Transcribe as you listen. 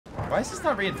Why is this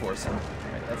not reinforcing?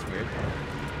 Alright, that's weird.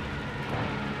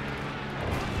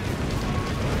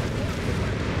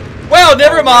 Well,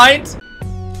 never mind!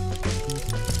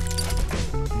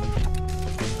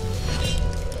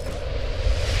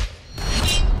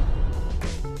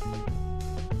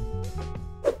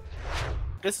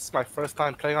 This is my first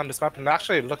time playing on this map, and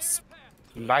actually it looks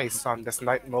nice on this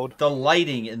night mode. The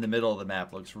lighting in the middle of the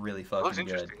map looks really fucking Looks good.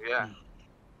 interesting, yeah.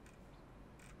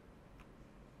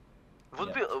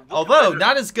 Yeah. Although,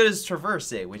 not as good as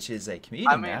Traverse, which is a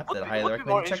community map that I highly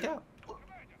recommend you check out.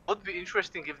 Would be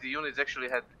interesting if the units actually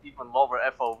had even lower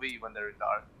FOV when they're in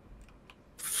dark.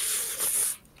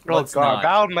 Oh god,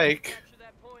 that'll make...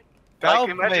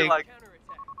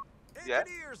 Yeah?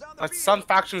 Like some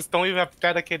factions don't even have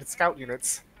dedicated scout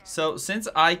units. So, since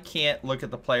I can't look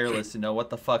at the player list and know what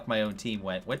the fuck my own team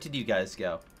went, what did you guys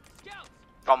go?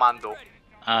 Commando.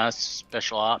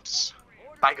 Special Ops.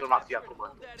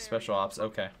 Special Ops,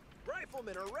 okay.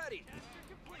 Riflemen are ready.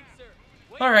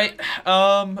 Alright,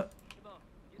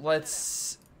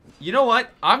 let's... You know what?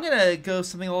 I'm gonna go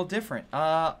something a little different.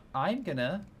 I'm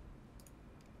gonna...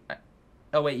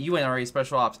 Oh wait, you went already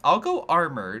Special Ops. I'll go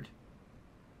Armored.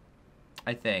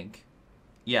 I think.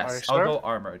 Yes, I'll go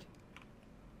Armored.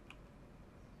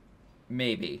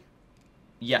 Maybe.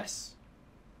 Yes.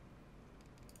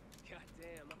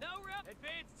 Goddamn. No rep.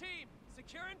 Advanced team.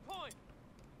 Securing point.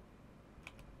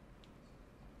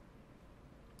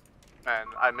 Man,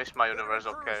 I missed my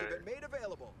universal carry. Made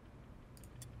available.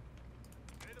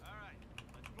 Alright.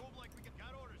 Let's move like we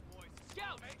got orders, boys.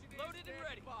 Scouts, loaded and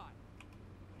ready.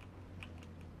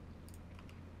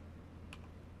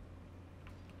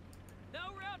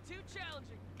 No route too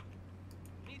challenging.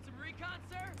 Need some recon,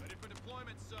 sir? Ready for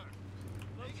deployment, sir.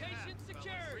 Location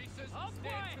secured. All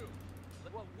quiet.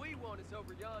 What we want is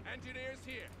over yonder. Engineers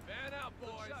here. Fan out, boys.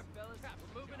 Sharp, fellas.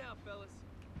 We're moving out, fellas.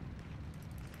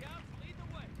 Scouts, lead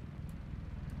the way.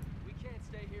 We can't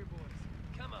stay here, boys.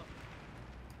 Come on.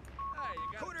 Hey,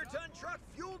 you got Quarter-ton truck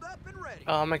fueled up and ready.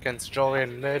 I'm against Joey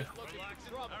and mid.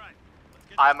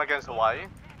 I'm against Hawaii.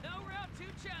 No route too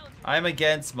challenging. I'm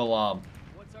against Milam.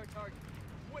 What's our target?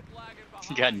 Quit lagging behind.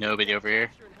 You got nobody over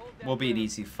here. Will be an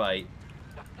easy fight.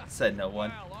 Said no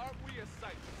one.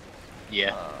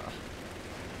 Yeah.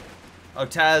 Oh,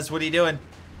 Taz, what are you doing?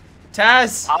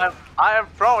 Taz! I am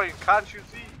throwing, can't you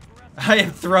see? I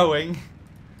am throwing.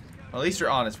 At least you're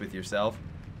honest with yourself.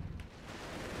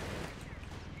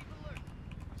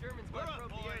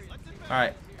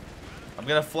 Alright. I'm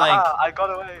gonna flank. I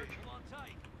got away.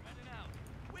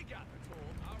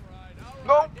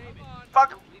 No!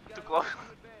 Fuck! Too close.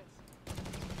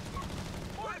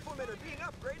 Riflemen are being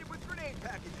upgraded with grenade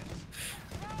packages.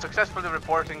 Successfully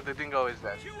reporting the dingo is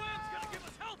dead.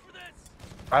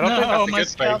 I don't think that's a my good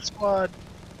scout thing. squad.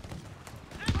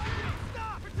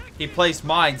 He placed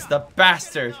mines, the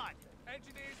bastard.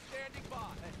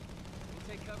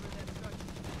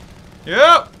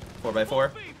 Yep!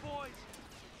 4x4.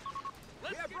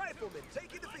 We have riflemen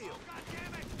taking the field.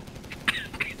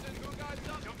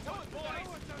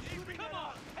 Come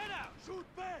on, head out. Shoot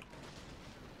back.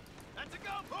 That's a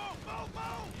go. Move.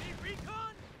 Need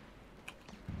recon?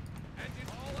 Engine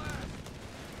all ass.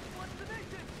 What's the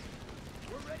mission?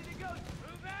 We're ready to go.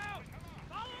 Move out.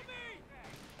 Follow me.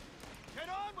 Get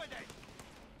on with it.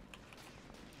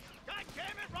 God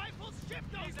damn it, rifles, ship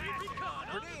those asses. Recon.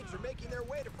 Grenades are making their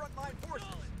way to frontline forces.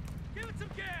 Give it some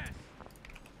gas.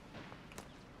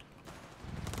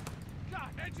 God,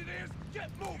 engineers, get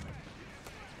moving.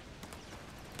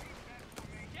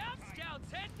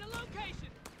 Scouts, head to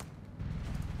location.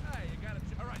 Hey, you got it.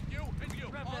 All right, you and you.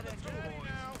 On the ready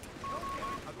now.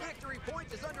 A victory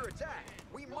point is under attack.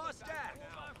 We must act.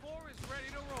 4 is ready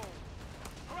to roll.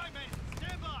 All right, man,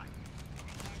 stand by.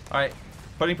 Alright.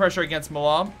 Putting pressure against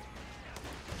Milam.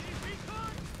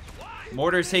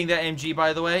 Mortar's hitting that MG,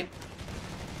 by the way.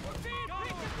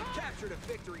 Captured a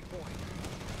victory point.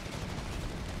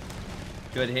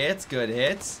 Good hits, good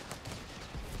hits.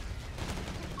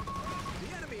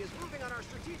 The enemy is moving on our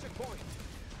strategic point.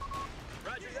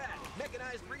 Roger that.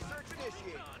 Mechanized research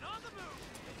initiated.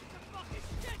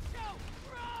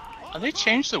 Oh, they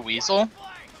changed the weasel?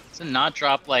 Does it not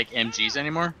drop like MGs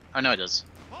anymore? Oh no, it does.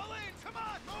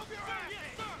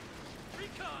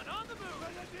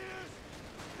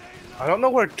 I don't know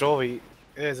where Joey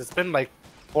is. It's been like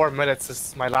 4 minutes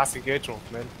since my last engagement,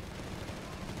 man.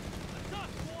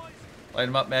 Light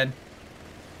him up, man.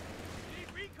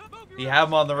 You have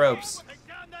him on the ropes.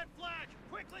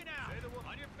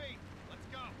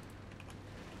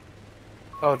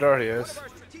 Oh, there he is. One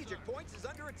of our strategic points is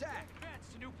under attack. Advance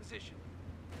to new position.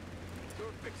 So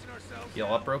we're fixing ourselves. Heal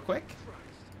up real quick.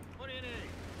 Put in A.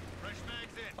 Fresh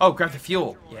mags in. Oh, grab the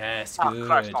fuel. Yes, Oh, good.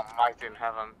 Christ almighty in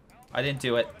heaven. I didn't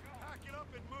do it.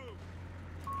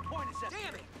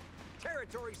 Damn it!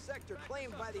 Territory sector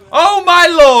claimed by the. Oh my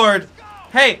lord!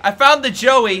 Hey, I found the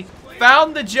Joey.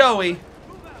 Found the Joey.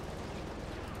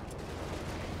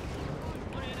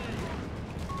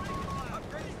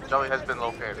 Joey has been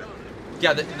located.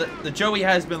 Yeah, the Joey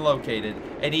has been located,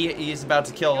 and he is about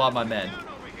to kill a lot of my men.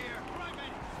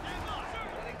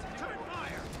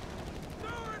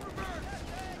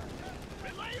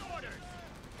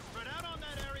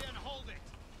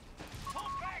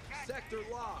 Sector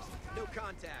lost. No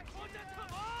contact.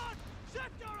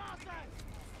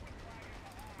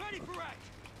 Ready for action.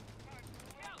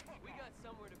 We got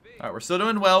somewhere to be. All right, we're still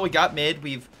doing well. We got mid.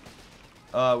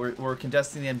 We're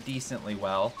contesting them decently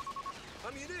well.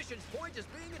 A munitions point is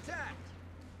being attacked.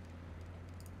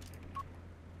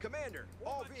 Commander,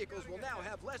 all vehicles will now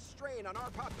have less strain on our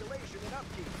population and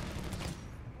upkeep.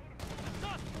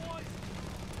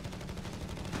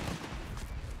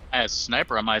 I had a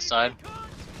sniper on my side.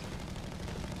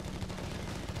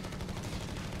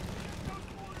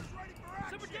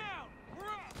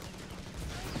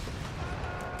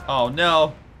 Oh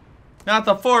no, not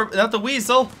the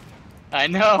weasel. I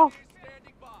know.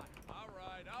 Standing by. All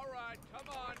right, come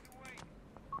on.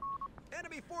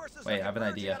 Enemy forces Wait, are I have an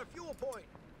converging idea. on a fuel point.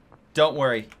 Don't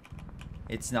worry,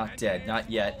 it's not dead, not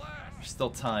yet. There's still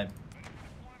time.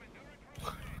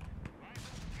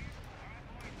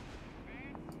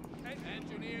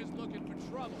 Engineers looking for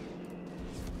trouble.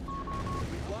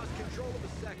 We've lost control of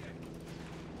the sector.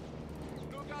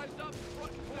 No guys up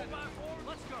front. Pull back forward.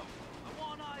 Let's go. I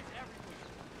want eyes everywhere.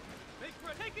 Make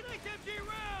for it. Take an HMG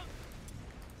round.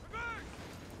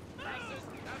 Reverse. Axis,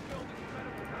 that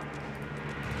building's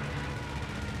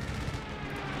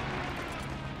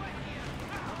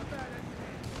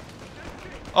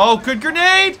Oh, good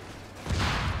grenade!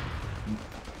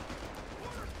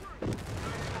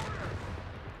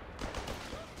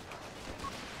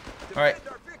 All right. Defend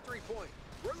our victory point.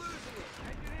 We're losing it.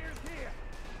 Engineers here.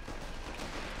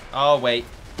 Oh wait.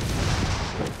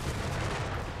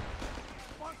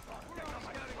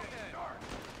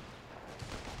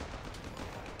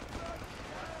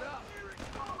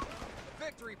 The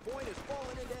victory point has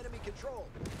fallen into enemy control.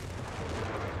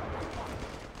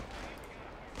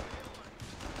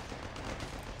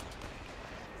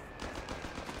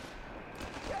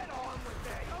 Get on with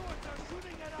it. No one's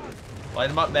shooting at us. Light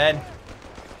them up, man.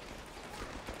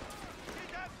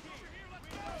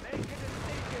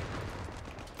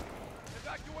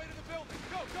 Evacuate the building.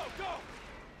 Go.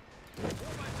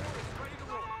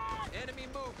 Enemy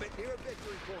movement near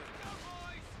victory point.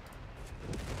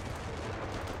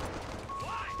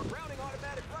 Rounding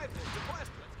automatic rifles to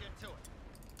West. Let's get to it.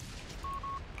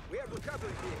 We have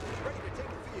recovery vehicles ready to take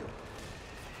the field.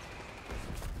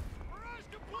 Barrage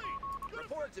complete.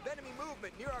 Reports of enemy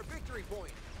movement near our victory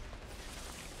point.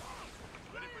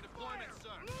 Ready for deployment,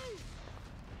 sir.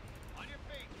 On your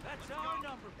feet. That's our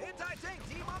number. Anti-tank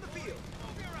team on the field.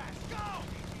 Move your ass.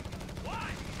 Go. One.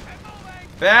 And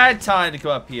moving. Bad time to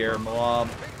come up here, Milam.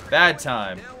 Bad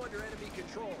time. Now under enemy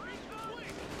control.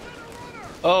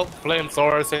 Oh,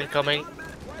 flamethrowers incoming.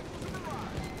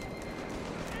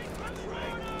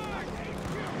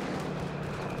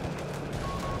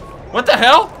 What the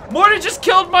hell? Mortar just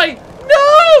killed my...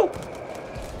 No!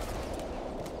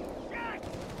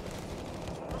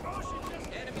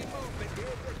 Enemy movement near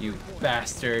victory You point.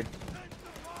 bastard.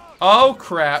 Oh,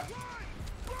 crap.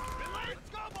 Let's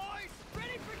go, boys.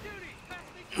 Ready for duty. Fast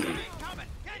things coming.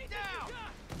 Get down.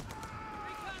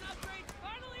 Recon upgrades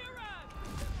finally arrived.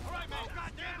 All right, man.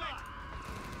 God damn it.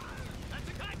 That's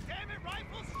a goddamn it.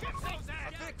 Rifles. Shift those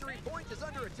ass. A victory point is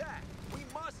under attack. We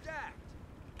must act.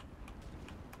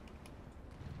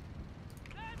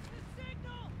 That's the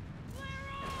signal. Flare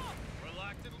off. We're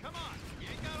locked in. Come on. You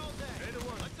ain't got all day.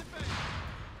 Let's advance.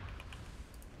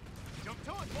 Jump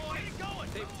to it, boys. Get it going.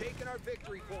 They've taken our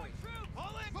victory point.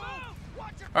 Pull in. Move.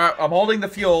 Watch your All right, I'm holding the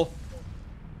fuel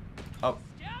up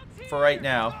scouts here. for right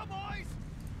now. Go, boys.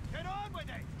 Get on with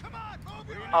it. Come on. Move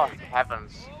your Oh, ass.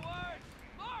 heavens. Forward.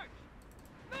 March.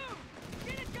 Move.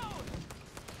 Get it going.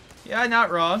 Yeah, not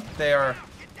wrong. They are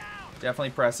Get down. definitely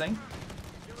pressing.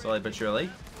 Slowly but surely.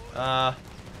 Those bastards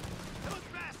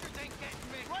ain't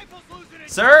getting me. Rifles losing it.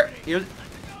 Sir, you... Let's go,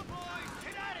 boys.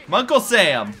 Get at it. Munkle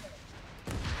Sam.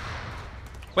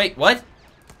 Wait, what?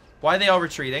 Why are they all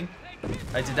retreating?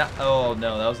 I did not... Oh,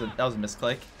 no, that was a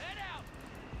misclick. Head out.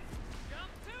 Jump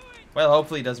to it. Well,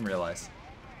 hopefully he doesn't realize.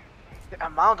 The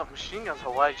amount of machine guns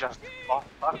away just... Oh,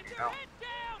 fuck, no. Head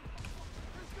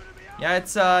down. Yeah,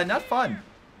 it's not fun.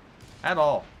 At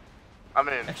all. I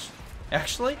mean,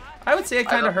 Actually, I would say it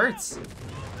kind of hurts.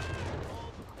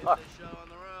 All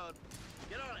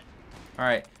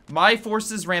right, my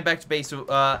forces ran back to base. So,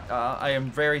 I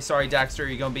am very sorry, Daxter.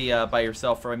 You're gonna be by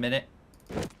yourself for a minute.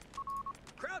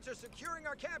 Krauts are securing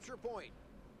our capture point.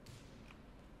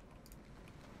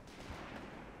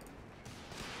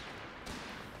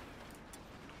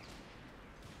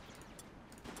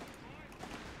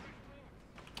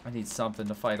 I need something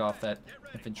to fight off that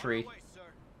infantry.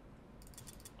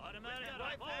 Automatic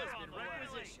rifle in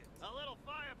requisition. A little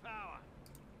firepower.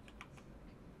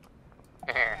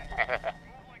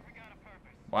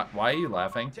 Why are you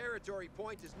laughing? Territory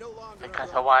point is no longer Because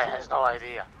under our Hawaii control. has no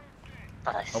idea.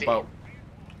 But I see him.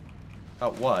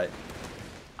 About what?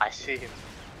 I see him.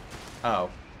 Oh.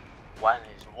 One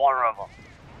is one of them.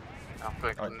 I'm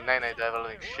going to Oh. nene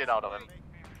deviling shit out of him.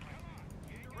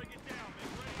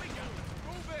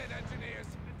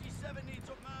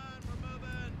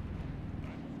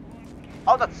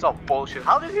 Oh, that's so bullshit.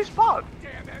 How did he spawn?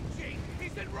 Damn MG!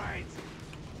 He's in range!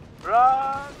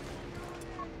 Run!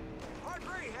 Our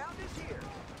Greyhound is here.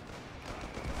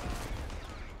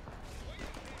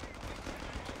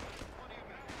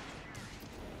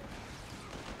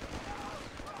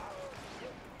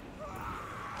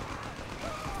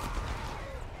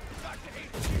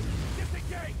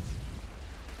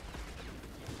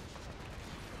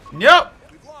 Nope.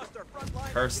 We've lost our front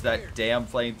line. Curse that damn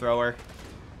flamethrower.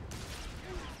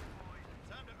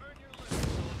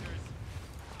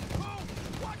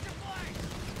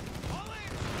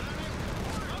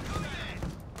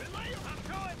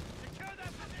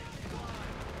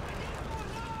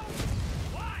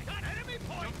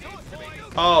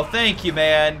 Oh, thank you,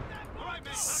 man.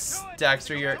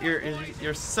 Daxter,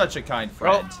 you're such a kind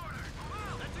friend.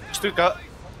 Stuka.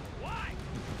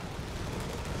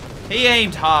 He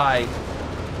aimed high.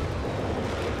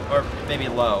 Or maybe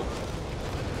low.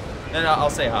 No, I'll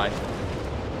say high.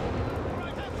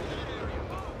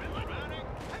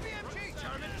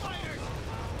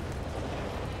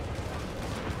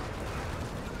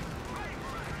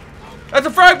 That's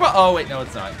a frag bomb! Oh, wait, no,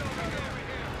 it's not.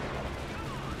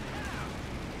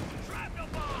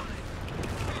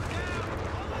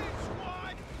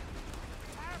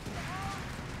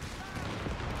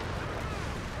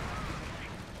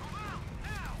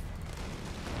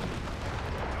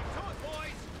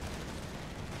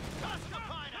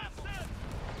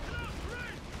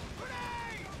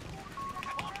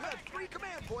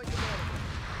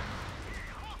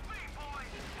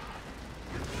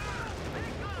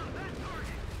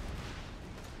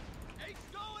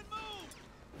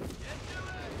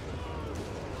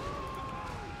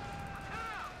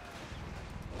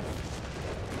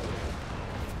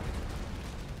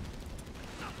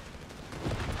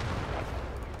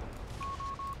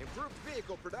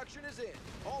 Vehicle production is in.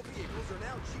 All vehicles are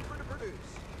now cheaper to produce.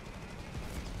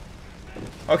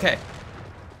 Okay.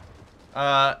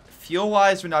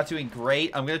 Fuel-wise, we're not doing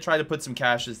great. I'm gonna try to put some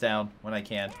caches down when I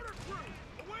can.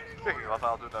 Speaking of,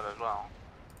 I'll do that as well.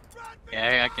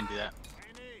 Yeah, I can do that.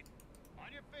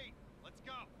 On your feet. Let's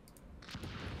go.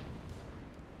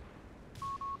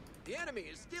 The enemy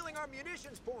is stealing our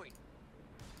munitions point.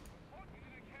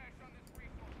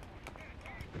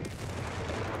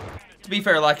 To be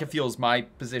fair, lack of fuel is my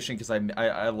position because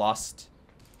I lost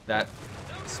that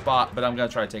spot, but I'm gonna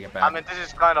try to take it back. I mean, this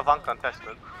is kind of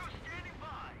uncontested.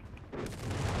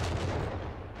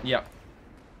 Yep.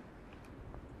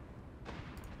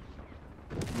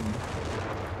 Scouts,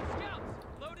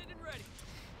 loaded and ready.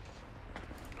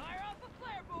 Fire off the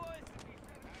flare, boys.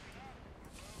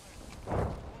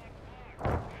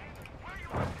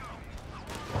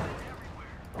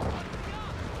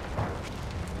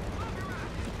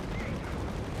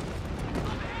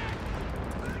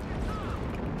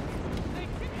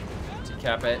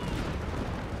 Decap it.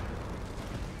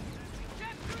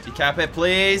 Decap it,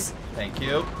 please. Thank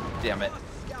you. Damn it.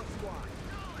 Scout squad.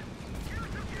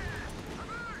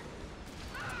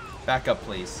 Back up,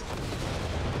 please.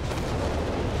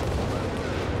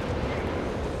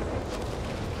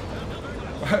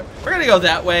 We're gonna go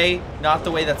that way, not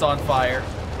the way that's on fire.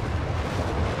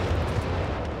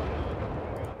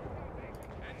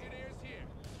 Engineers here.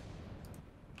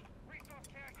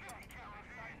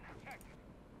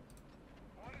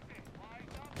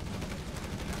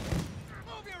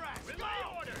 Move your ass. Relay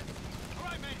orders. All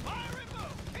right, man. Fire and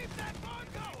move. Keep that bomb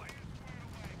going.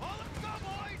 All of them go,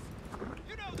 boys.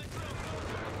 You know the drill,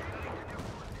 soldiers.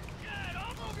 Good.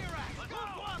 All move your ass. Let's go,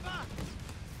 Guava.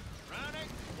 Rounding.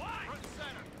 Wide. Front and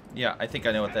center. Yeah, I think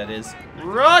I know what that is.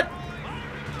 Run!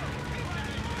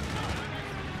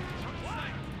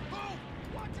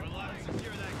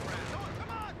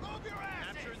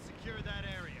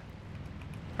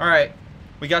 All right,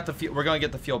 we got the fuel. We're gonna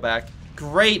get the fuel back.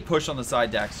 Great push on the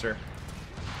side, Dexter.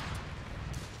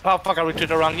 Oh fuck, I reached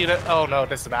the wrong unit. Oh no,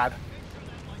 this is bad.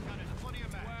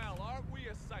 Well, aren't we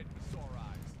a sight for sore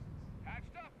eyes?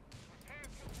 Patched up. Repair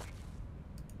complete.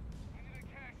 I need a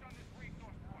cache on this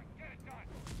resource point. Get it done.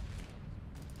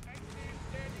 Engineer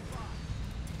standing by.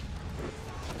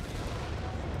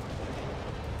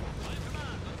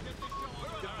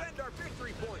 Defend our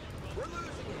victory point. We're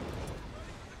losing it.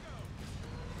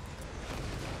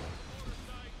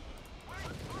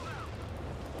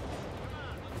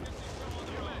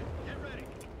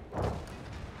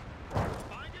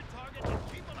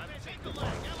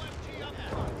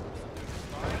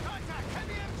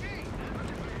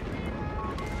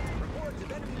 Reports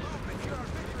of enemy movement near our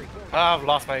victory point. I've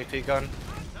lost my AT gun.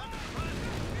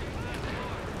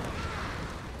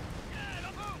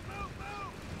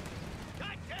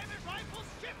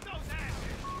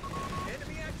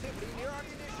 Enemy activity near our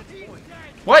munitions point.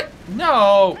 What?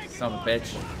 No! Son of a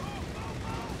bitch.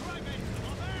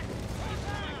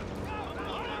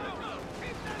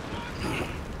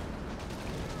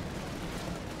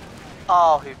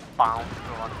 Oh, he bounced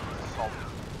on salt.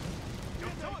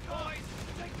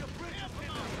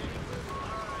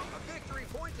 A victory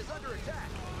point is under attack.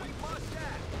 We must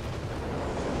act.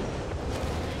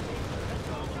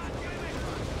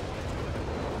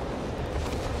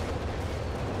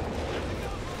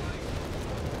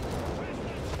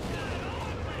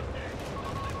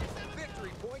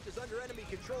 Victory point is under enemy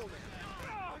control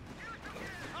now.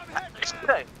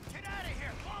 Hey,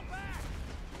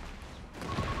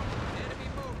 Enemy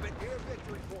movement near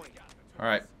victory point.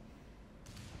 Alright.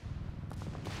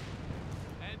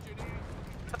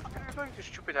 what the fuck are you doing, you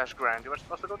stupid ass Grand? You were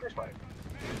supposed to go this way.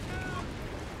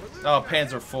 Oh,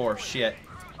 Panzer IV. Shit.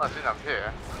 Oh, I think I'm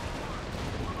here.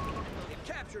 It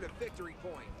captured a victory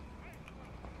point.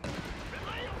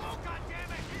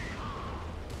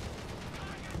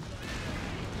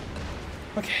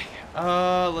 Okay.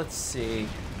 Let's see.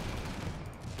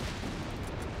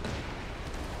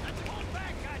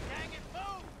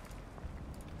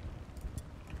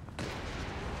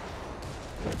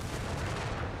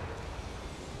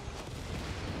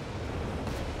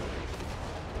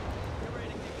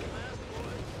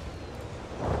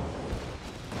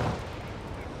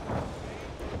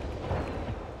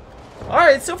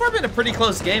 Alright, so far been a pretty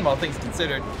close game, all things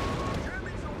considered.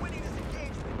 Germans are winning this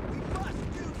engagement. We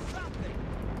must do something.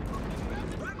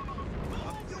 A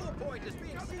fuel point is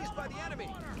being seized by the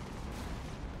enemy.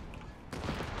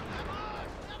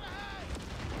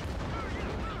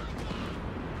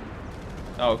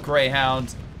 Oh,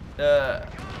 Greyhound. Alright,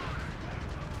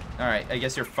 I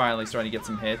guess you're finally starting to get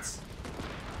some hits.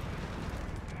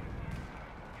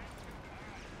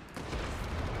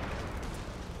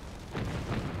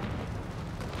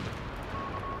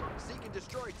 Seek and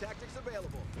destroy tactics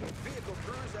available. Vehicle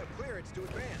crews have clearance to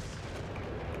advance.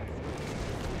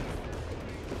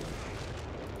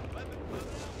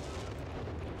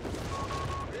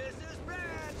 This is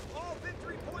bad. All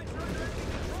victory points are under enemy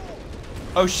control.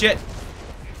 Oh shit!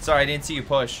 Sorry, I didn't see you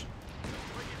push.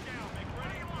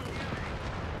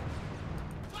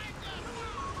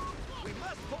 We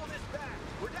must pull this back.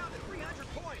 We're down to 300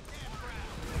 points.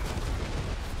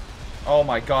 Oh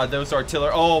my god, those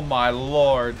artillery. Oh my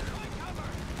lord.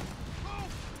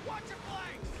 Watch your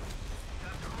flanks.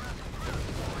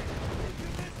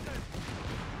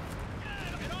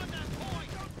 Get on that point.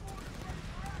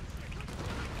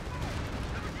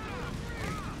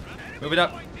 Move it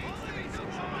up.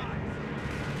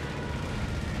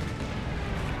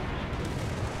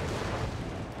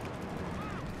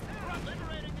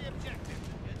 Liberating the objective.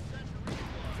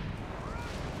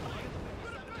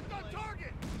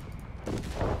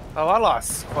 Oh, I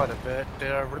lost quite a bit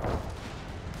there.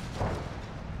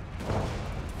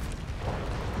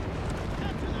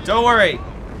 Don't worry.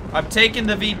 I'm taking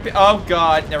the VP. Oh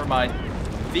god, never mind.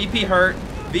 VP hurt.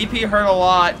 VP hurt a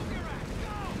lot.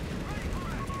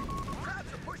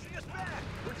 Crabs are pushing us back.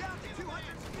 We're down to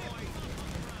 250.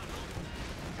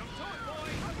 Come to it,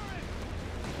 boys.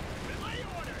 Relay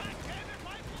order.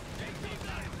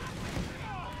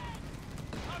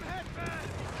 I'm head back.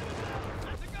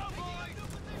 Let's go, boys.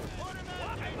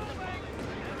 Quarterman, moving.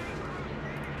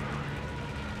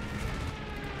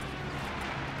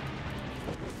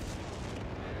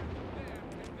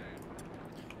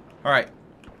 All right.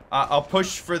 I'll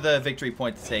push for the victory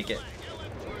point to take it.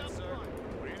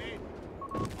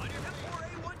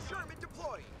 F4A1 Sherman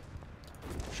deployed.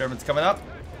 Sherman's coming up.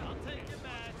 I'll take your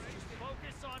match.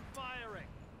 Focus on firing.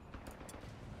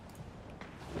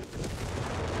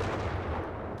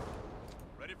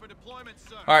 Ready for deployment,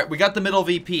 sir. All right, we got the middle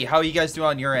VP. How are you guys doing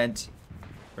on your end,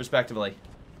 respectively?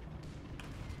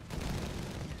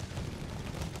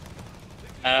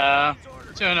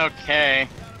 Doing okay.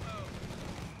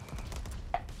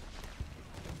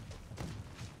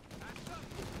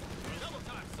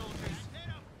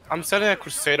 I'm sending a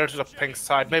Crusader to the pink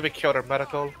side. Maybe kill their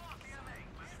medical.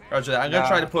 Roger that. I'm gonna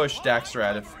try to push Daxter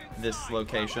out of this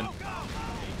location.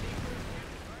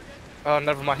 Oh,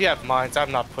 never mind. He had mines.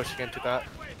 I'm not pushing into that.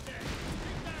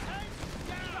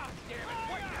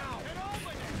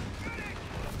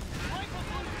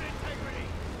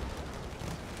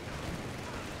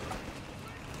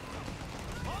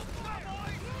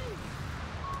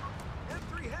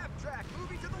 M3 half track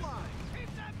moving to the line.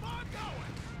 Keep that bomb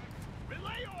going.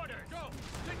 Relay orders. Go.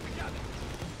 Stick together.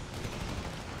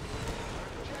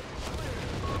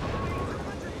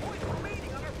 200 points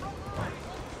remaining on our front line.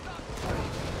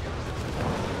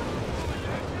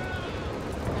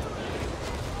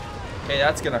 Okay,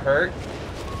 that's gonna hurt.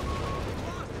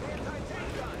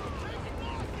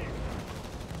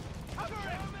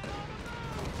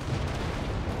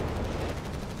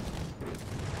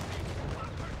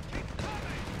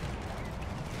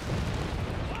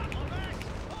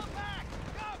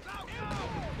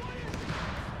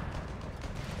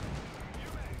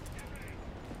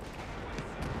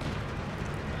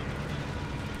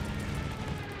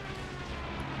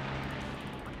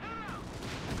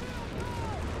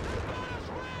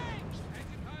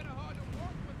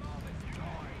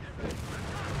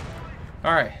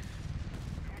 All right.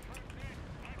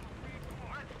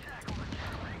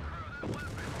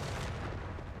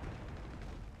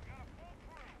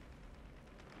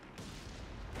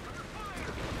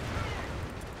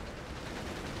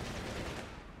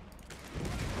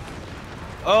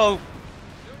 Oh,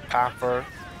 Panther.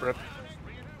 Rip.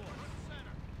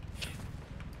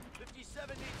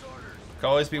 57 needs orders. Could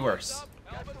always be worse.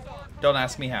 Don't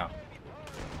ask me how.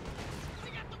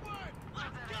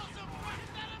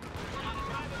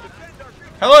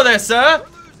 Hello there, sir.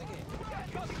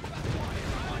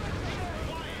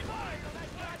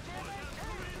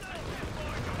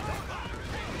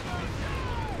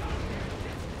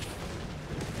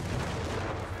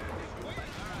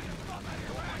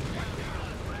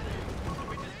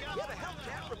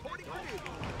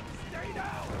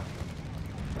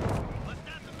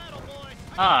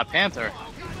 Ah, Panther.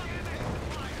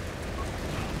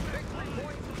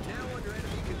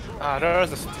 Ah,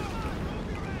 there's a.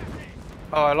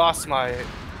 Oh, I lost my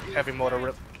heavy motor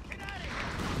rip.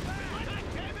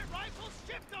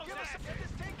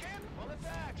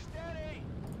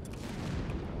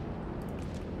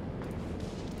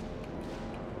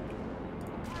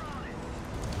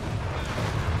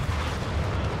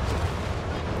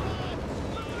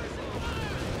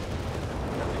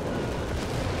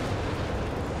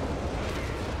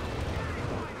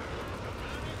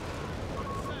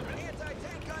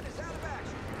 Anti-tank gun is out of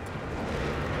action.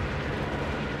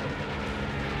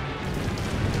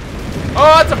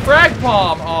 Oh, it's a frag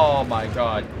bomb. Oh my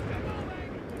god.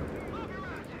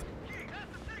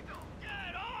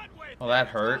 Well, that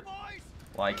hurt.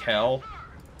 Like hell.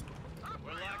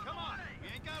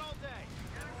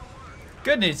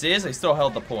 Good news is I still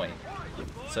held the point.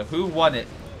 So who won it?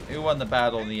 Who won the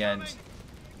battle in the end?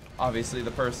 Obviously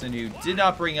the person who did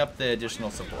not bring up the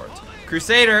additional support.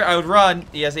 Crusader, I would run.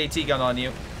 He has AT gun on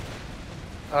you.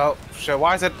 Oh, shit.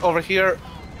 Why is it over here?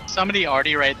 Somebody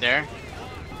already right there.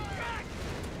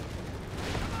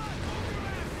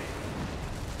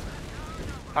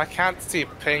 I can't see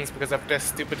pings because of this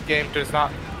stupid game does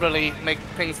not really make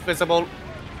pings visible.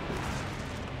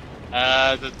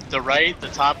 The right, the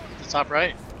top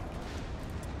right.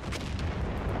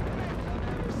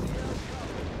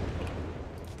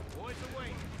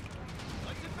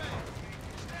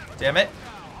 Damn it.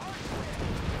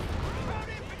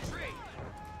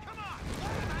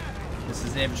 This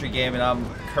is an infantry game and I'm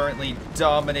currently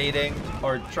dominating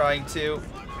or trying to.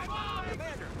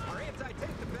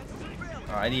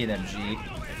 Oh, I need an MG.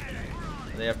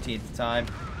 They have 15th time.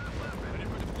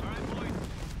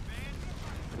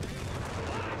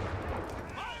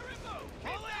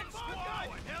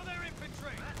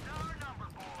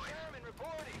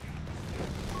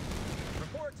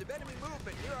 Reports of enemy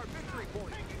movement near our victory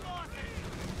point.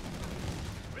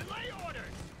 Relay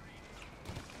orders.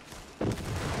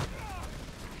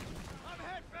 I'm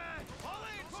head back.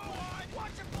 Pulling forward.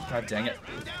 Watch your flag. God dang it.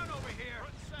 Down over here.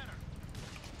 Center.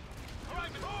 All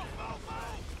right, move.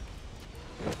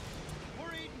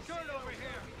 We're eating good over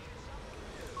here.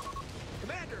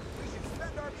 Commander, we should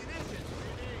spend our munitions.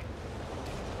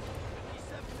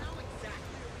 57 now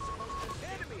exactly. The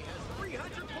enemy has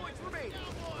 300 points remaining.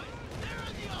 They're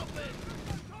in the open.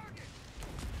 Target.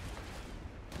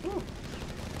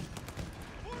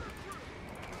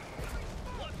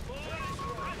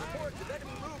 Reports of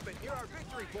enemy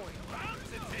point.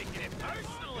 Taking it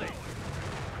personally.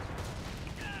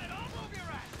 Good, I'll move your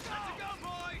ass. Let's go,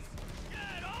 boys.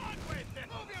 Get on with it.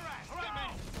 Move your ass. All right,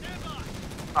 man. Stand by.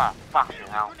 Ah, fucking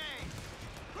hell. Grenade.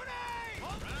 Grenade.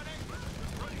 Running.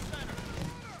 Front center.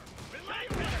 Relay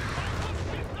order.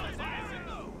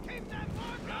 Keep that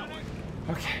mark going.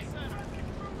 Okay. Center.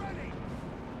 We're ready.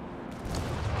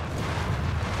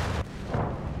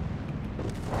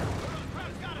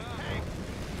 Crowd's got us pegged.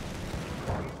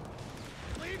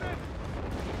 Leave it.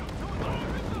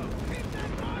 Keep that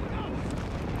mark going.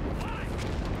 Fine.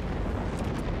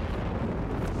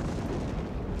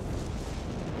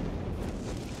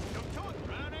 Come to it,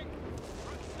 Browning.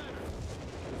 Front center.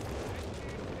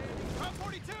 Crowd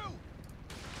 42.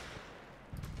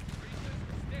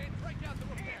 Stand, break out the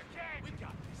repair. We've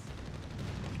got this.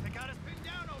 They got us pinned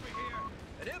down over here.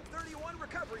 An M31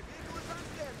 recovery vehicle is on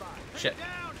standby. Shit.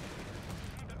 Down.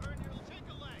 To earn your take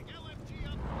a leg. LMG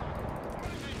up.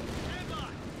 Stand by.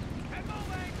 Tempo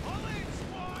leg. All in,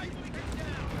 squad. Get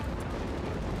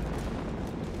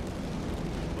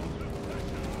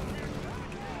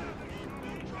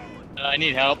down. I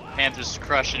need help. Panther's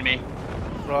crushing me.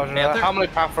 Roger. Panther? How many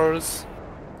Panthers?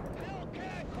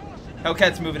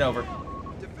 Hellcat's moving over.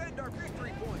 Defend our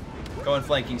victory point. Going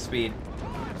flanking speed.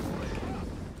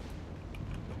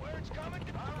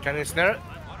 Can you snare it?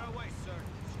 On our way, sir.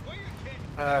 Square your kit.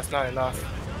 That's not enough.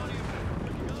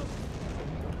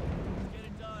 Get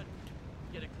it done.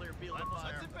 Get a clear field of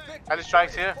fire. Heli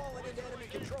strikes here. Falling into enemy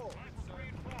control.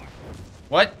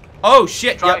 What? Oh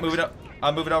shit! Strikes. Yep, moving up.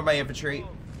 I'm moving over my infantry.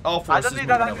 All I forces don't need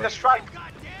moving that. I need over. a strike.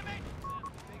 God damn it.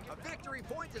 A victory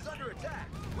point is under attack.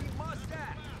 We must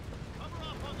act. Cover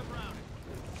off on the Browning.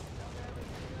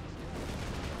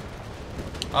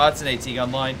 Oh, that's an AT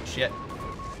gun line. Shit.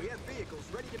 We have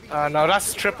vehicles ready to be. No,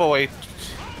 that's 888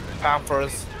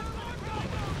 Panthers.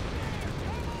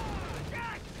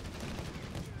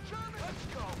 Let's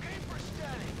go. Aim for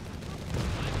steady.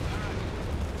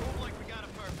 Move like we got a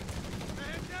purpose.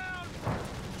 Man down.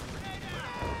 Grenade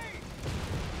out.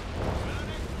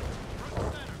 Browning. Front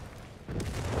center.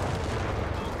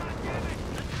 Oh, God damn it.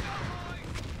 Let's go,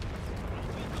 boys.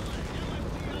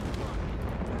 LMG up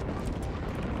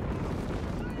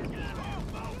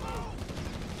front. Move.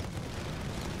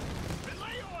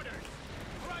 Relay orders.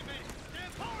 All right, man.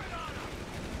 Stand forward on them.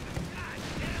 God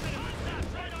damn it. I'm not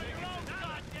right on your own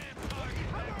goddamn target.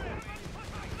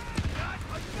 Got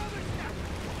another step.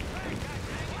 Hey, God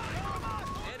dang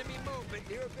it. Enemy movement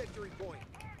near a victory point.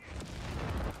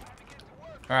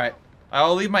 All right.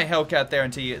 I'll leave my Hellcat there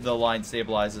until the line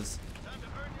stabilizes. Time to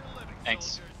earn your living, Thanks.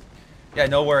 soldiers. Yeah,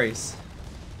 no worries.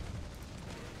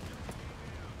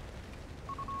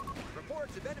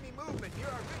 Reports of enemy movement near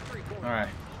our victory point. All right.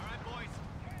 All right, boys.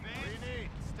 What do you need?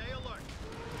 Stay alert.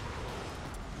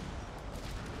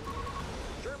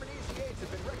 German EZAs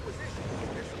have been requisitioned.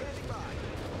 They're standing by.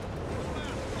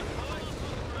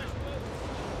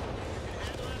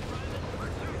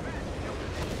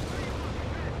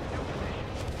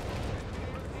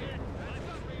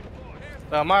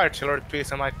 My artillery piece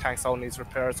and my tanks all needs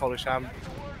repairs. Holy sham.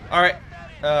 All right.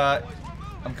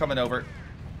 I'm coming over.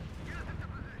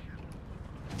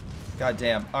 God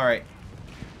damn. All right.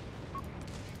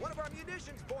 One of our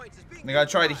munitions points is being. I'm gonna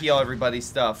try to heal everybody's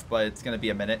stuff, but it's gonna be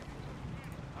a minute.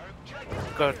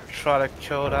 Gonna try to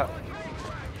kill that.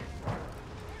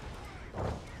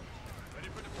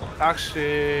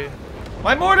 Actually,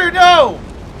 My mortar, no!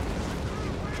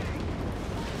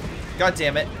 God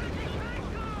damn it.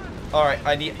 All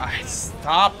right,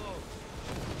 stop.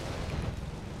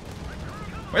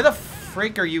 Where the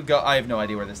freak are you I have no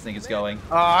idea where this thing is going.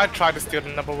 I tried to steal the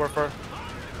number worker.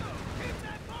 Keep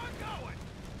that bar going.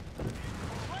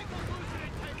 Rifle's losing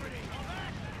integrity.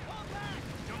 Fall back.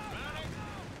 Jump Browning.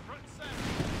 Front center.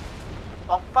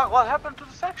 Oh fuck! What happened to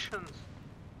the sections?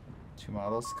 2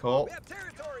 models, cool. We have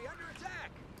territory under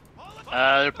attack.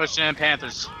 They're pushing in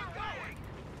Panthers.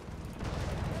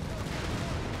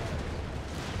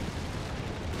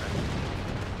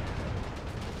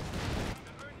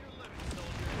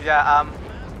 Yeah.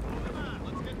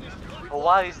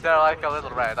 Why is there like a little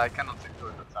red? I cannot see to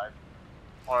it inside,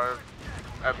 or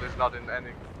at least not in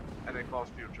any close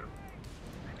future.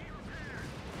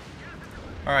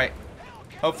 All right.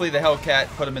 Hopefully the Hellcat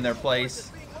put them in their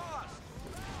place. Being lost.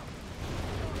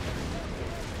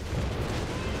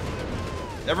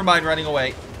 Never mind running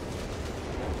away.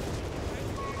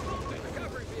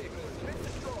 Recovery vehicle has been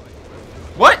destroyed.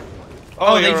 What?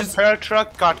 Oh, they your just... repair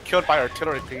truck got killed by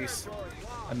artillery piece.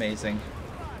 Amazing.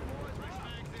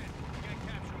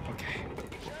 Okay.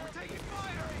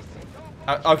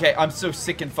 Okay, I'm so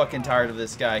sick and fucking tired of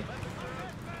this guy.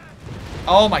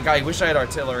 Oh my god, I wish I had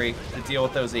artillery to deal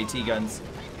with those AT guns.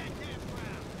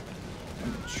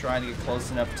 I'm trying to get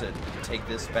close enough to take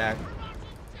this back.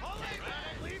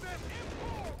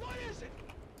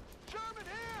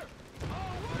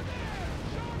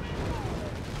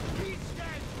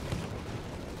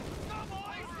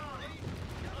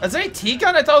 Is that AT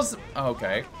gun? I thought it was... Oh,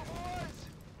 okay.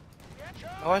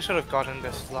 Oh, I should have gotten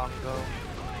this long ago.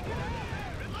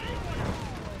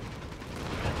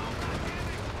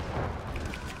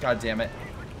 God damn it.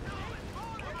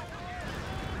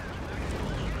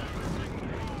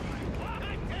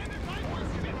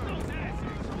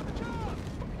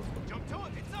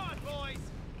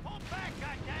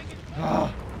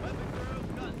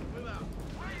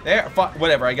 There,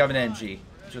 whatever, I got an NG.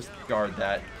 Just guard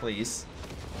that, please.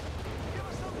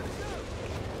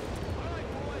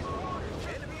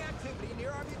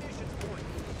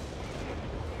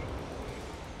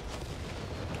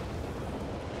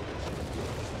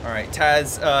 Alright,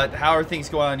 Taz, how are things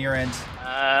going on your end?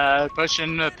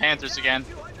 Pushing the Panthers again.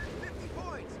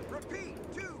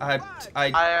 I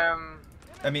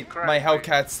mean, Correct. my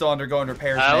Hellcat's still undergoing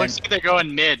repairs, man. Looks like they're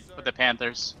going mid with the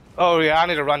Panthers. Oh yeah, I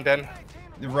need to run then.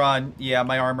 Run, yeah,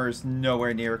 my armor's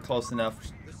nowhere near close enough,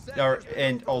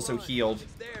 and also healed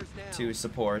to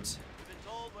support.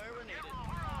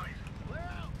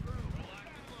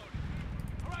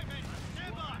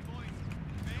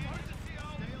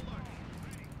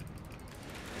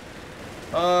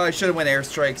 I should have went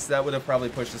airstrikes. That would have probably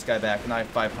pushed this guy back, and I have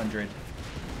 500.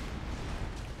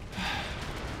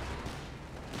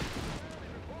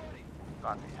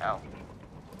 Bloody hell.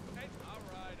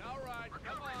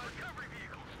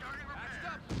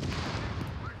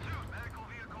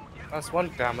 That's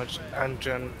one damage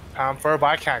engine Panther, but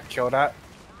I can't kill that.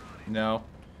 No.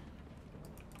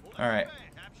 Alright.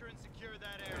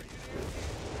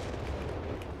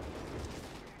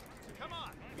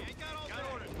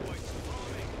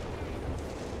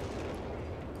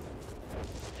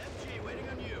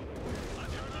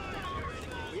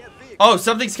 Oh,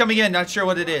 something's coming in. Not sure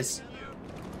what it is.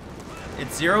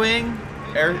 It's zeroing.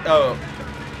 Oh,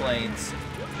 planes.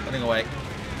 Running away.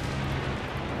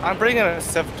 I'm bringing a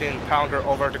 17-pounder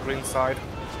over the green side.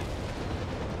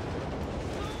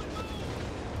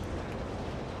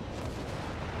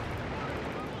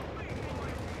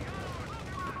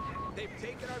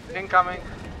 Incoming.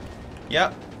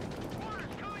 Yep.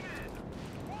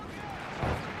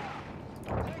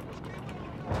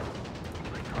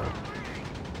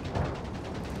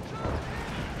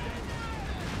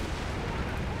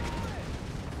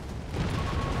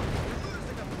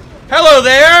 Hello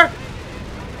there!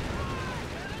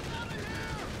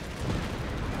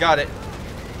 Got it.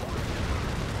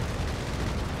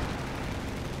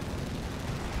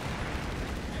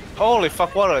 Holy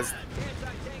fuck, what is...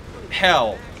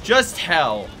 Hell. Just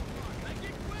hell.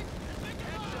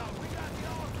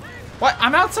 What?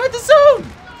 I'm outside the zone!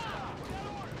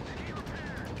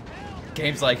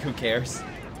 Game's like, who cares?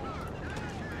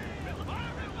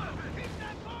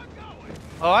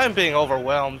 Oh, I'm being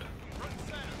overwhelmed.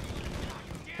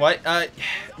 What?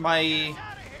 My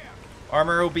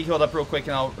armor will be healed up real quick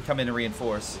and I'll come in and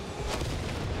reinforce.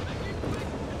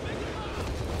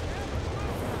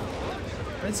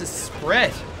 What is this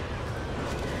spread?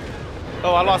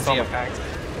 Oh, I lost all my tanks.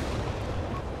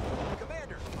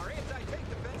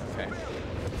 Okay.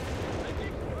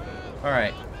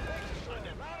 Alright.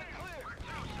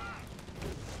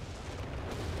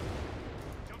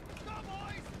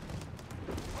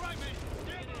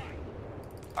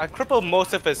 I crippled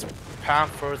most of his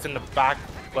Panthers in the back,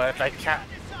 but I can't...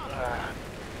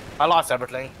 I lost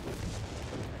everything.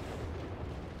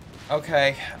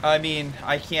 Okay, I mean,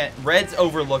 I can't... Red's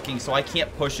overlooking, so I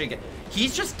can't push it.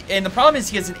 He's just... And the problem is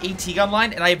he has an AT gun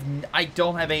line, and I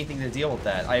don't have anything to deal with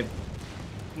that.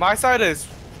 My side is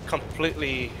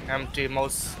completely empty,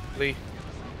 mostly.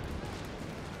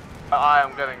 I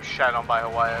am getting shat on by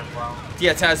Hawaii as well.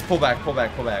 Yeah, Taz, pull back, pull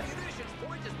back, pull back.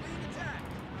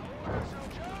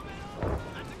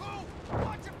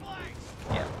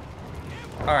 Yeah.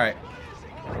 Alright.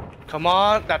 Come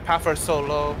on, that Panther is so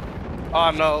low.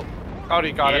 Oh no.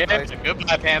 Already got it. Right?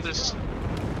 Goodbye, Panthers.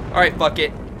 Alright, fuck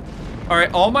it.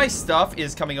 Alright, all my stuff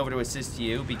is coming over to assist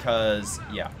you because,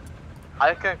 yeah.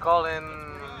 I can call in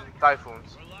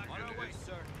typhoons.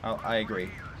 I agree.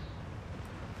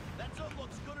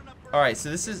 Alright, so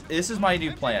this is my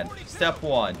new plan. Step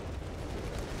 1.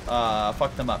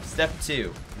 Fuck them up. Step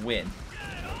 2. Win.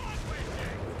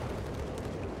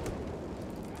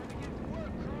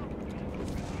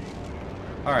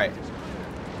 Alright.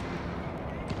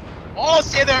 Oh,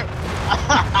 stay there!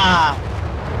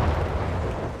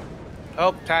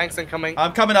 Oh, tanks incoming.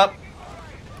 I'm coming up.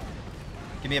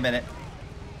 Give me a minute.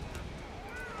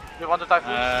 You want the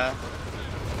typhoon?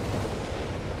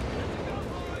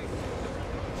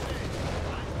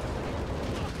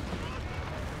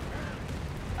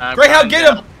 Greyhound,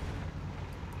 get him!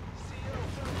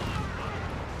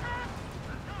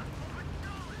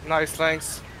 Nice,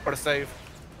 thanks for the save.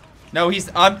 No,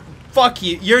 he's. Fuck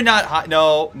you. You're not hot.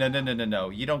 No. No.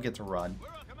 You don't get to run.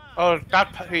 Oh,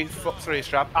 that three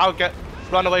strap. I'll get.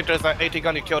 Run away, there's an AT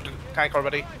gun, you killed the tank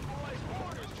already.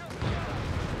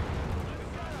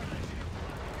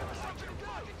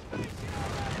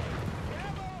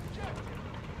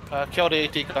 Kill the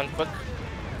AT gun quick.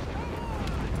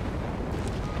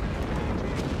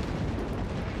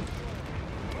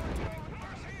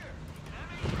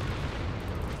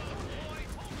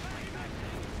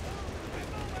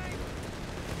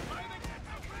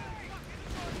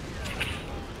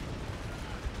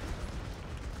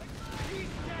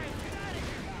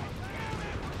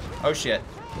 Oh shit.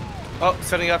 Oh,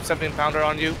 setting up 17-pounder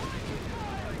on you.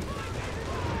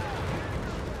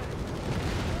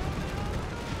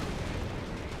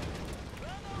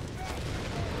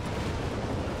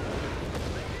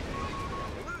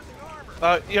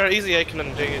 You're easy A can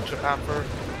engage Amper.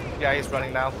 Yeah, he's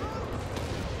running now.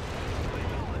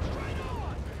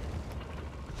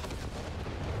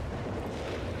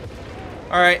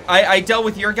 Alright, I dealt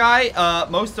with your guy.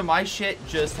 Most of my shit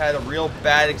just had a real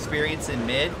bad experience in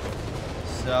mid.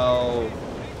 So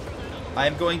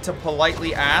I'm going to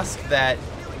politely ask that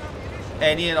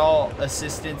any and all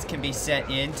assistance can be sent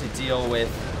in to deal with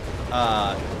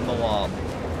Milam.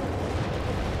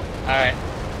 Alright.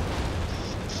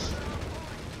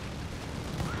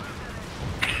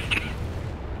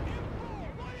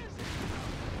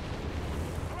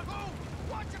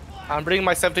 I'm bringing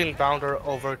my 17-pounder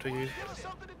over to you.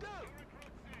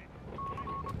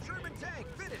 German tank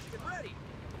finished and ready.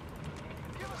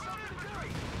 Give us something to do.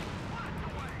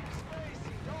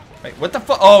 Wait, what the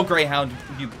fuck? Oh, Greyhound.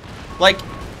 You, like,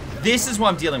 this is what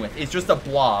I'm dealing with. It's just a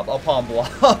blob upon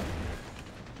blob.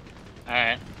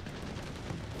 Alright.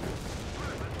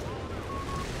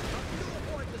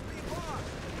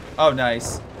 Oh,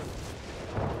 nice.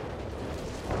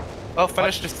 Oh,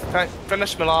 finish this.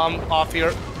 Finish Milam off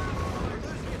here.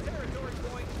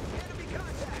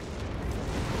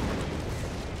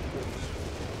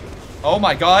 Oh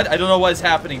my god, I don't know what is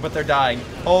happening, but they're dying.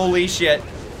 Holy shit.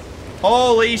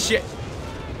 Holy shit.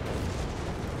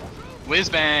 Whiz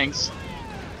bangs.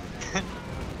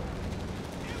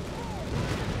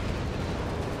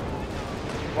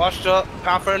 Watch the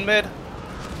Panther in mid.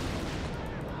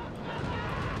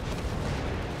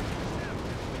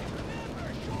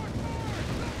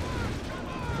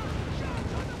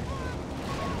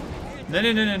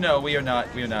 No, we are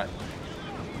not. We are not.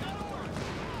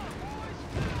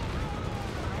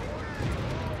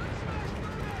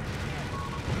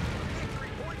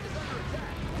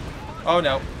 Oh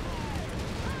no.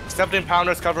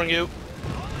 17-pounders covering you.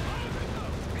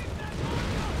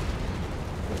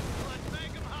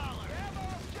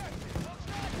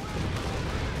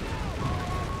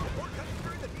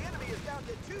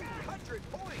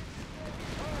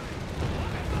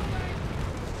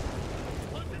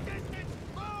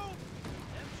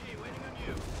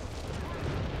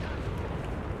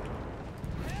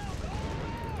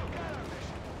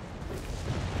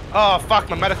 Oh fuck,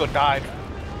 my medical died.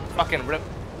 Fucking rip.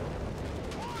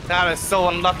 That is so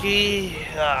unlucky.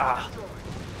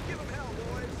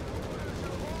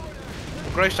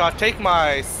 Greyshot, take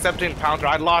my 17-pounder.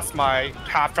 I lost my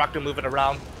half track to move it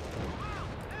around.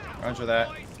 Roger that.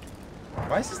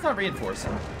 Why is this not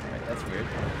reinforcing? Right, that's weird.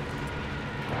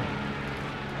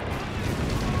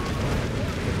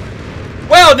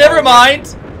 Well, never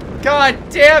mind. God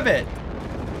damn it.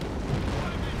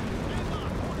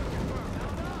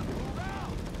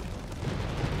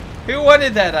 Who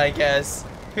wanted that, I guess?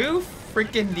 Who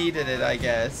freaking needed it, I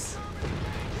guess?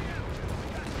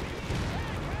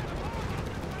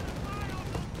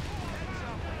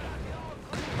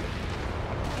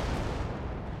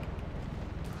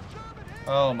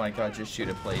 Oh my god, just shoot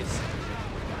it, please.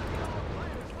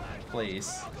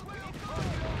 Please.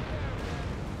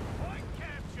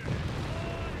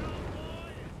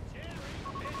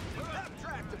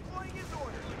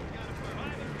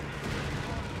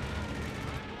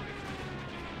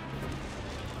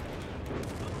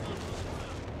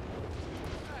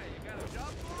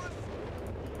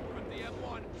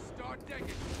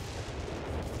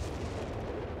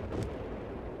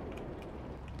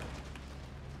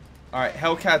 Alright,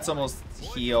 Hellcat's almost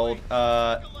healed. Do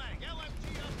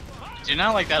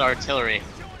not like that artillery.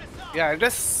 Yeah,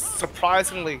 this is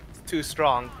surprisingly too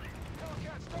strong.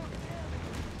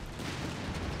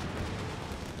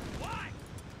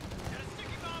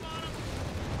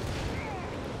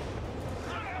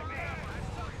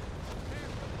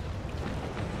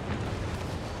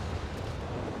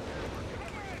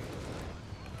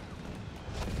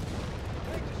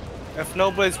 If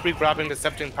nobody's re-grabbing the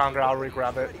 17-pounder, I'll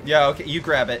re-grab it. Yeah, okay, you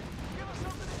grab it.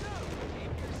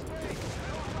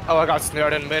 Oh, I got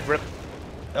snared in mid-rip.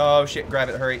 Oh shit, grab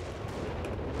it, hurry.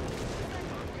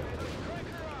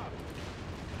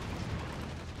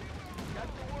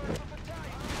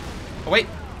 Oh, wait.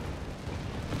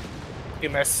 You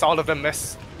miss. All of them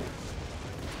miss.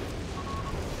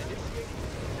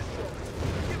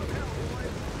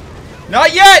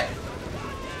 Not yet!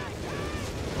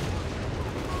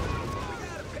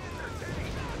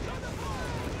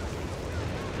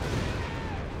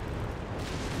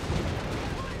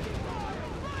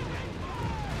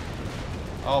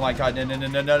 Oh my god, no, no, no,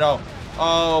 no, no, no.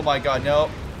 Oh my god, no.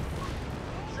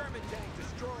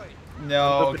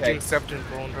 No, okay.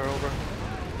 17-pounder over.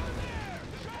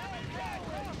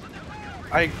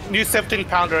 New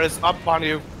 17-pounder is up on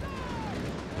you.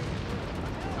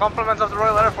 Compliments of the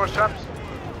Royal Air Force, chaps.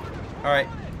 Alright.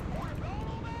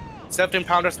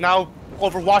 17-pounders now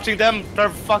overwatching them. They're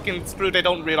fucking screwed. They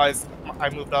don't realize I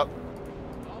moved up.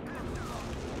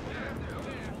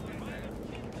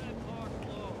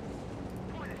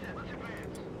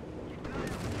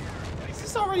 Is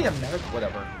this already a medic?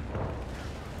 Whatever.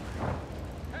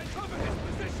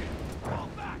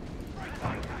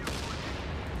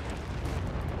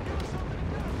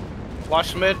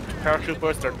 Watch mid.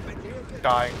 Paratroopers, they're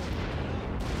dying.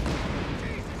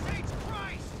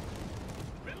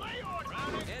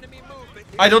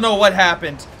 I don't know what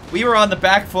happened. We were on the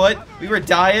back foot. We were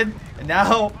dying. And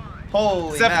now,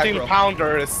 holy mackerel.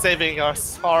 17-pounder is saving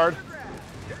us hard.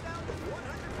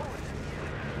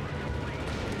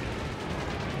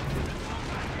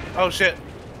 Oh shit.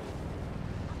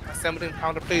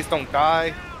 17-pounder, please don't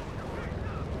die.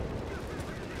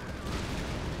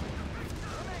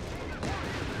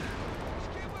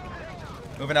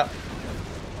 Moving up.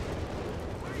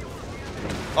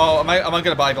 Oh, am I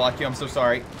gonna body block you? I'm so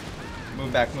sorry.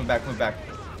 Move back, move back, move back.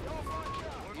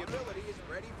 The ability is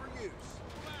ready for use.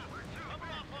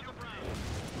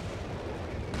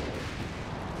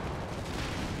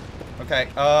 Okay,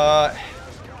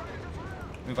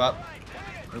 move up.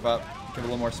 Move up. Give it a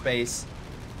little more space.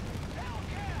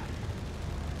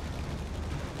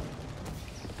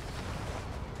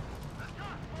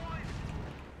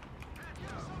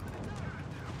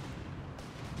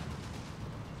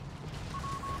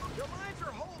 Your lines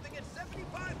are holding at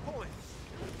 75 points.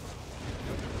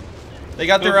 They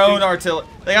got their own artillery.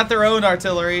 They got their own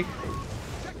artillery.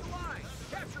 Check the line.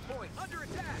 Capture point under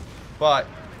attack. But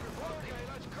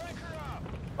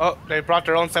Oh, they brought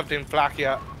their own 17 flak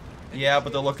yet. yeah,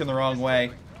 but they're looking the wrong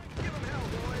way.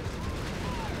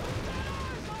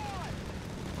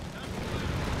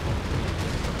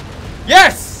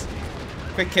 Yes!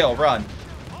 Quick kill, run.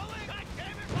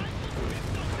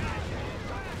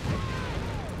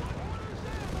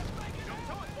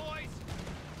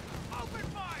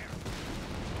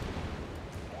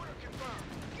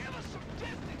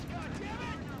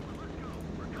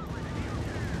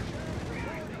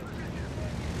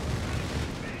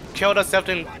 Kill the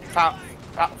 17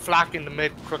 flak in the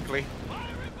mid quickly.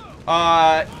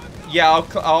 Yeah,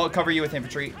 I'll cover you with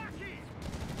infantry.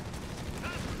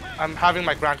 I'm having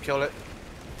my Grant kill it.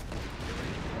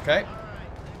 Okay.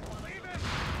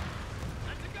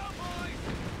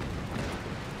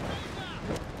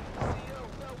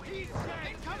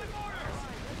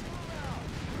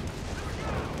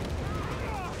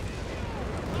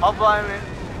 I'll blind me.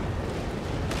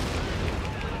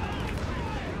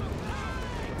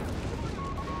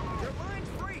 Your line's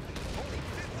breaking. Only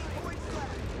 50 points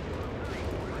left.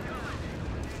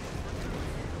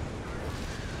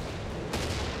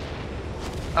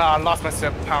 I lost my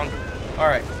 7-pounder.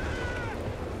 Alright.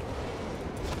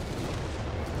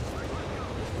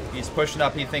 He's pushing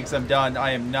up. He thinks I'm done.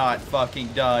 I am not fucking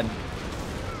done.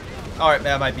 Alright,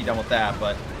 man, I might be done with that,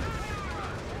 but...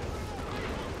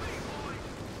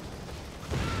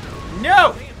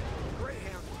 No!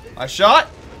 I shot?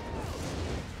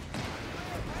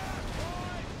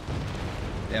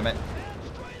 Damn it.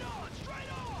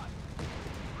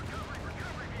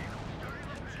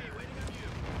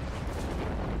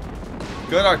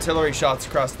 Good artillery shots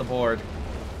across the board.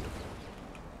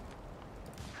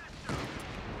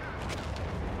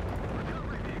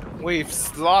 We've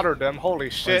slaughtered them. Holy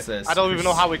shit. is this? I don't even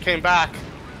know how we came back.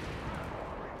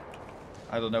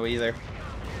 I don't know either.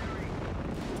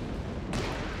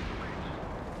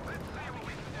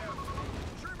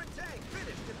 German tank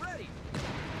finished and ready.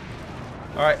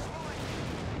 Alright.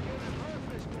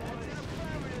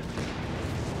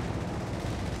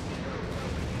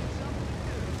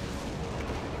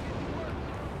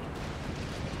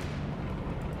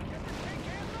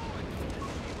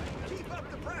 Keep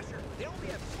up the pressure. They only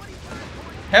have 25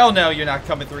 Hell no, you're not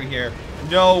coming through here.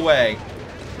 No way.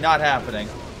 Not happening.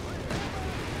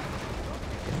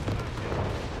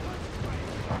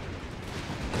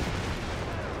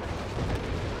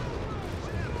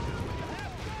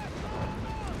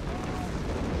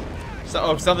 So,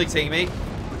 oh, something's hitting me.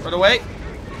 Run away.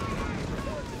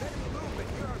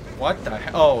 What the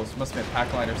hell? Oh, this must be a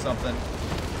pack line or something.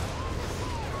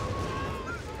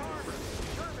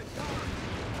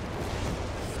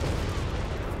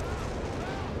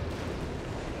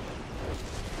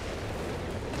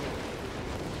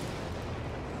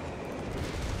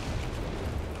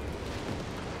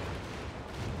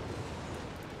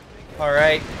 All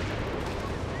right.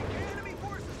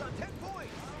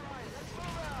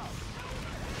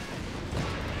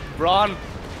 Braun,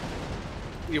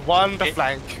 you won the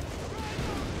flank.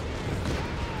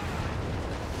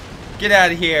 Get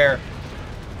out of here.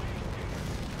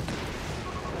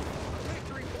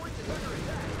 Victory point is under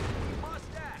attack. We must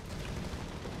act.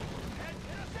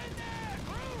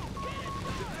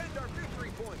 Defend our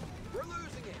victory point. We're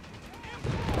losing it.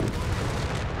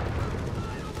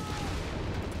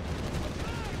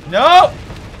 No.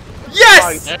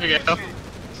 Yes. There we go.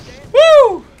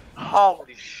 Woo.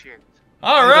 Holy shit.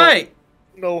 All right.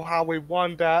 Know how we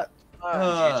won that.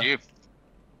 GG.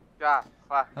 Yeah,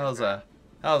 fuck. That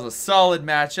was a solid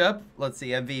matchup. Let's see,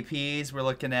 MVPs. We're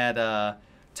looking at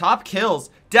top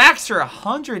kills. Daxter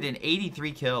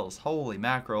 183 kills. Holy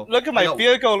mackerel. Look at my Yo.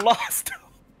 vehicle lost.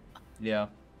 Yeah.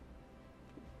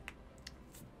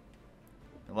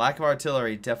 The lack of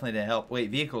artillery definitely didn't help. Wait,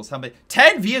 vehicles. How many?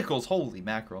 10 vehicles. Holy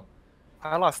mackerel.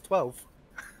 I lost 12.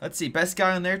 Let's see. Best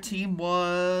guy on their team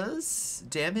was...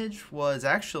 Damage was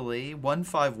actually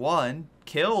 151.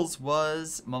 Kills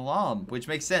was Milam, which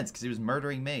makes sense because he was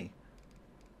murdering me.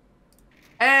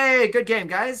 Hey, good game,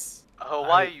 guys.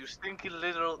 Why you stinky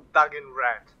little dug-in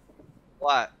rat?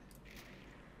 What?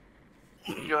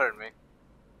 You heard me.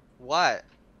 What?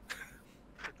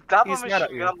 That He's machine mad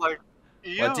at you. gun, like,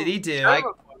 What did he do?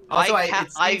 Also, I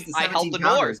it stinks to I held 17 the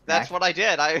pounders door. That's back. what I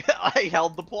did. I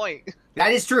held the point.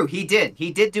 That is true. He did.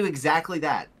 He did do exactly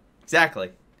that.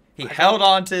 Exactly. He held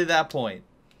on to that point.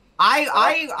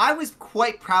 I was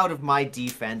quite proud of my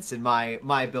defense and my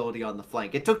ability on the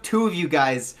flank. It took two of you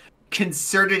guys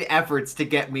concerted efforts to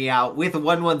get me out with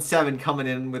 117 coming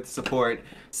in with support.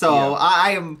 So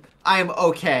Yeah. I am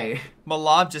okay.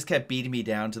 Milam just kept beating me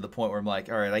down to the point where I'm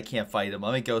like, all right, I can't fight him.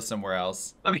 Let me go somewhere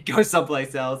else. Let me go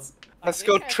someplace else. Let's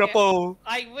go triple.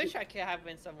 I wish I could have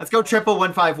been somewhere. Let's go triple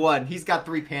 151. He's got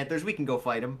 3 Panthers. We can go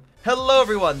fight him. Hello,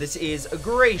 everyone. This is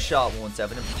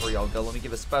Greyshot17. And before y'all go, let me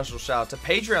give a special shout out to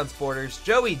Patreon supporters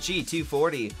Joey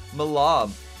G240,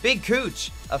 Milam, Big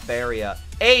Cooch, Aphyria,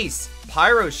 Ace,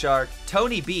 Pyro Shark,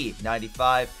 Tonybee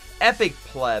 95, Epic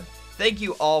Pleb. Thank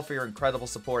you all for your incredible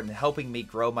support and helping me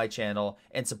grow my channel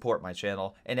and support my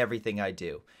channel and everything I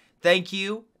do. Thank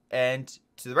you, and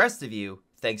to the rest of you,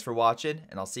 thanks for watching,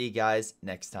 and I'll see you guys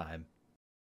next time.